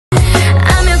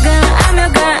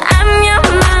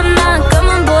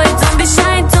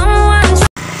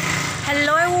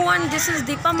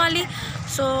दीपा माली।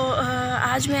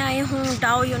 आज मैं आई हूँ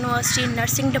डाउ यूनिवर्सिटी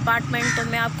नर्सिंग डिपार्टमेंट। तो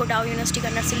मैं आपको डाउ यूनिवर्सिटी का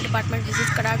नर्सिंग डिपार्टमेंट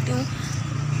विज़िट कराती हूँ।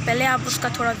 पहले आप उसका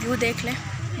थोड़ा व्यू देख लें।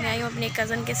 मैं आई हूँ अपने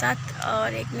कज़न के साथ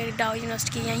और एक मेरी डाउ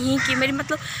यूनिवर्सिटी की यहीं की मेरी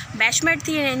बैचमेट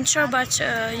थी। इंटर बैच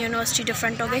यूनिवर्सिटी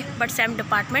डिफरेंट हो गई बट सेम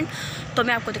डिपार्टमेंट। तो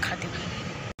मैं आपको दिखाती हूँ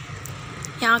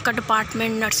यहाँ का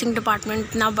डिपार्टमेंट, नर्सिंग डिपार्टमेंट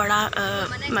इतना बड़ा।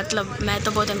 मैं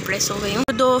तो बहुत इम्प्रेस हो गई हूँ।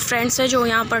 2 फ्रेंड्स हैं जो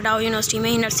यहाँ पर डाउ यूनिवर्सिटी में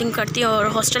ही नर्सिंग करती है और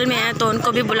हॉस्टल में हैं, तो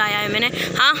उनको भी बुलाया है मैंने।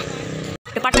 हाँ,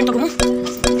 डिपार्टमेंट तो घूमूँ।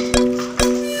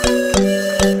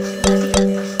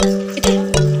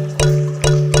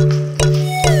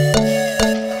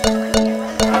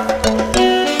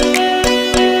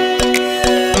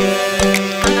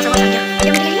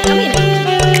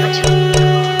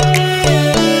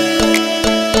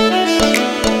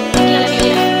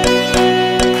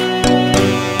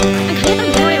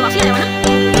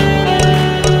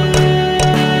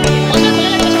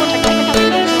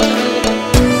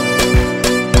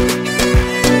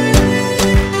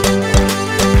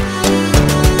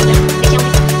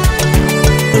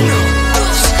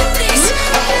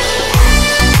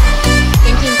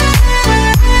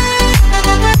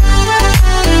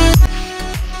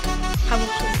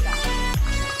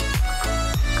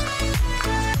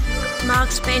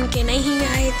 मास्क पहन के नहीं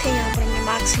आए थे, यहाँ पर हमने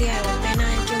मास्क लिया है और पहना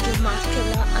है क्योंकि मास्क के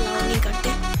अलाउ नहीं करते।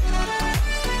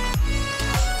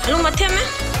 हेलो मथे में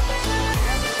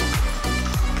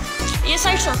ये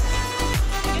साइड से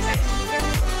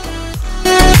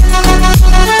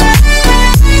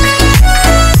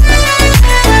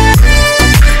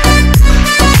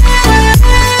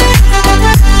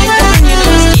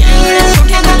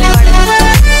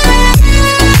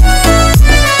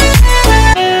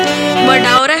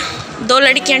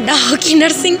लड़कियां डाउ की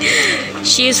नर्सिंग।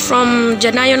 शी इज़ फ्रॉम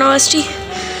जना university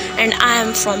and I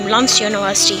am from lumps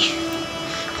university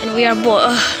and we are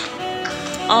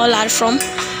all are from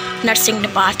nursing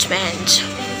department.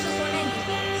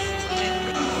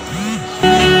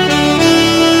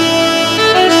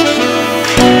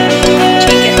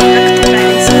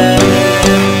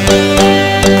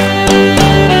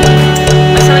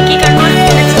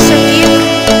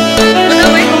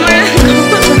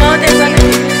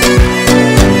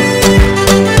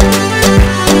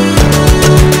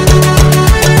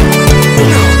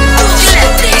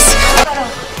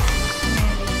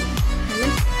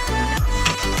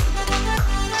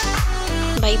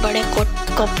 भाई बड़े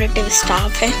कोऑपरेटिव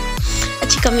स्टाफ है।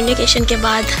 अच्छी कम्युनिकेशन के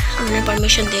बाद हमने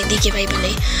परमिशन दे दी कि भाई भले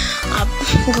आप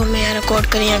घूमें या रिकॉर्ड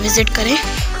करें या विज़िट करें।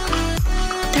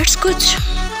 That's good.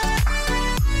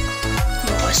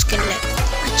 स्किल लैब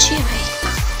अच्छी है भाई।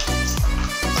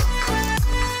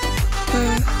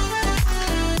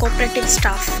 Cooperative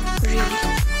staff really.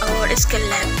 और स्किल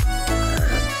लैब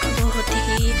बहुत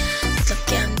ही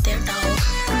क्या अंतर डाउ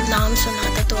नाम सुना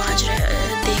था तो आज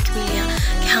देख भी लिया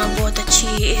कि हाँ बहुत अच्छी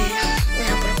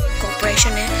यहाँ पर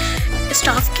कोऑपरेशन है।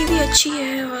 स्टाफ की भी अच्छी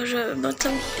है और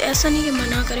ऐसा नहीं कि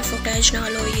मना करे, फुटेज ना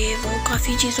लो ये वो।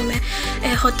 काफ़ी चीज़ों में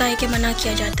होता है कि मना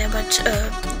किया जाता है but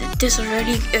this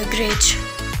really great.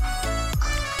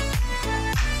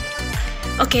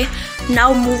 Okay,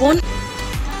 now move on.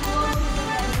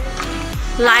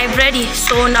 Library.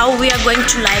 So now we are going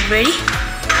to library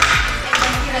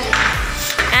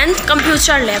and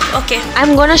computer lab. Okay,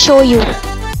 I'm gonna show you.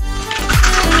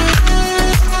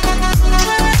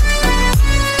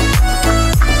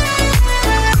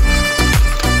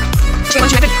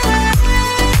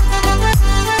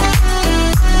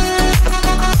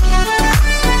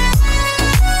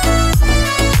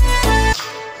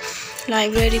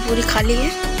 Library पूरी खाली है।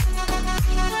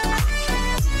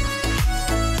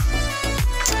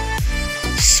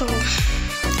 सो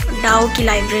डाउ की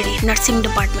लाइब्रेरी नर्सिंग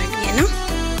डिपार्टमेंट की है ना।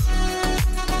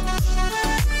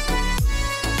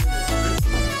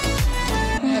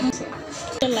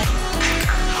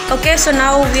 Okay, so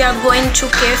now we are going to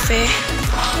cafe.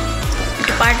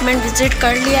 Department visit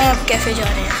कर लिया है, अब कैफ़े जा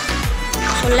रहे हैं।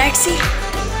 So let's see.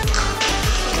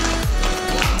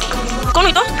 कौन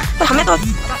हुई तो हमें तो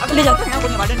ले जाते हैं।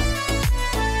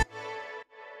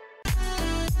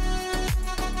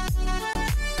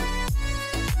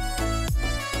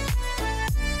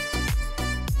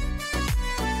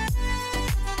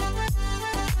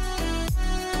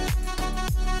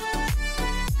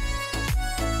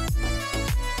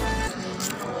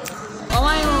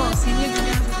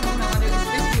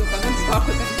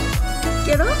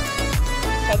 क्या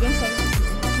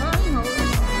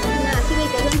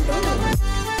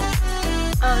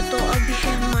तो अभी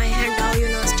हम आए हैं डाउ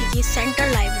यूनिवर्सिटी की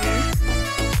सेंट्रल लाइब्रेरी।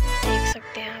 देख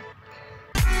सकते हैं आप,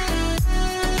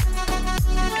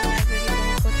 सेंट्रल लाइब्रेरी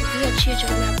बहुत ही अच्छी है।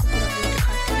 चलो मैं आपको पूरा व्यू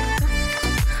दिखाती हूँ।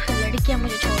 लड़कियाँ किया,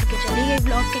 मुझे छोड़ के चली गई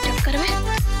ब्लॉग के चक्कर में।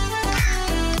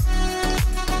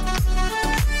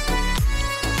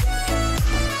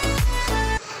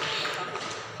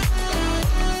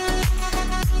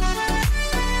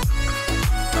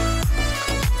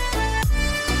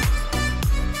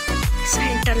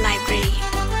 सेंट्रल लाइब्रेरी,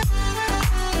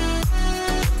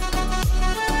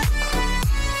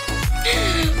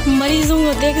 मरीजों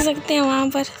को देख सकते हैं वहाँ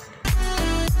पर।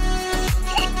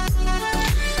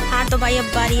 हाँ तो भाई अब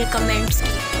बारी है कमेंट्स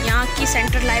की। यहाँ की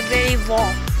सेंट्रल लाइब्रेरी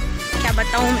वाह क्या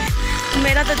बताऊँ मैं,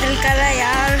 मेरा तो दिल कर रहा है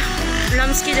यार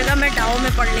लम्स की जगह मैं डाओ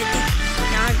में पढ़ लेती।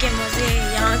 यहाँ के मज़े,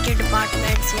 यहाँ के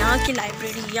डिपार्टमेंट्स, यहाँ की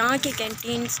लाइब्रेरी, यहाँ के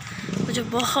कैंटीन्स मुझे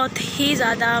बहुत ही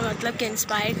ज़्यादा मतलब कि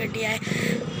इंस्पायर कर दिया है।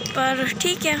 पर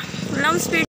ठीक है, लम्स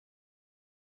भी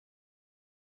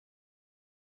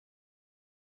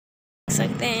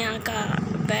सकते हैं यहाँ का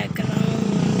बैकग्राउंड।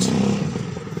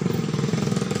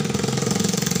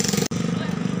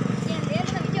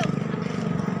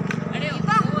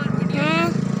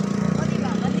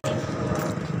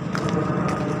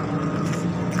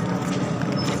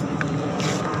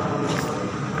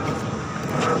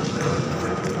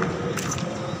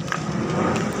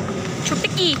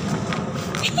 छुटकी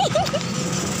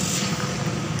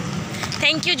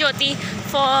thank you Jyoti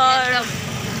for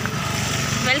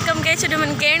welcome के चलो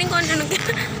मन कहनी कौन चुन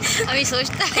अभी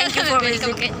सोचता है। Thank you for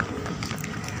welcome.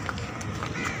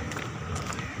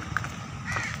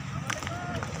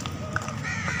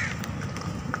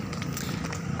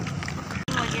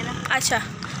 अच्छा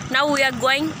now we are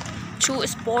going to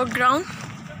sport ground.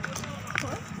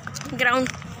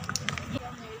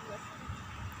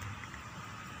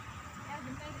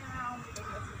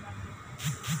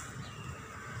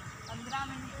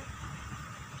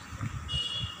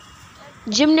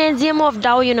 Gymnasium of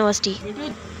Dow University.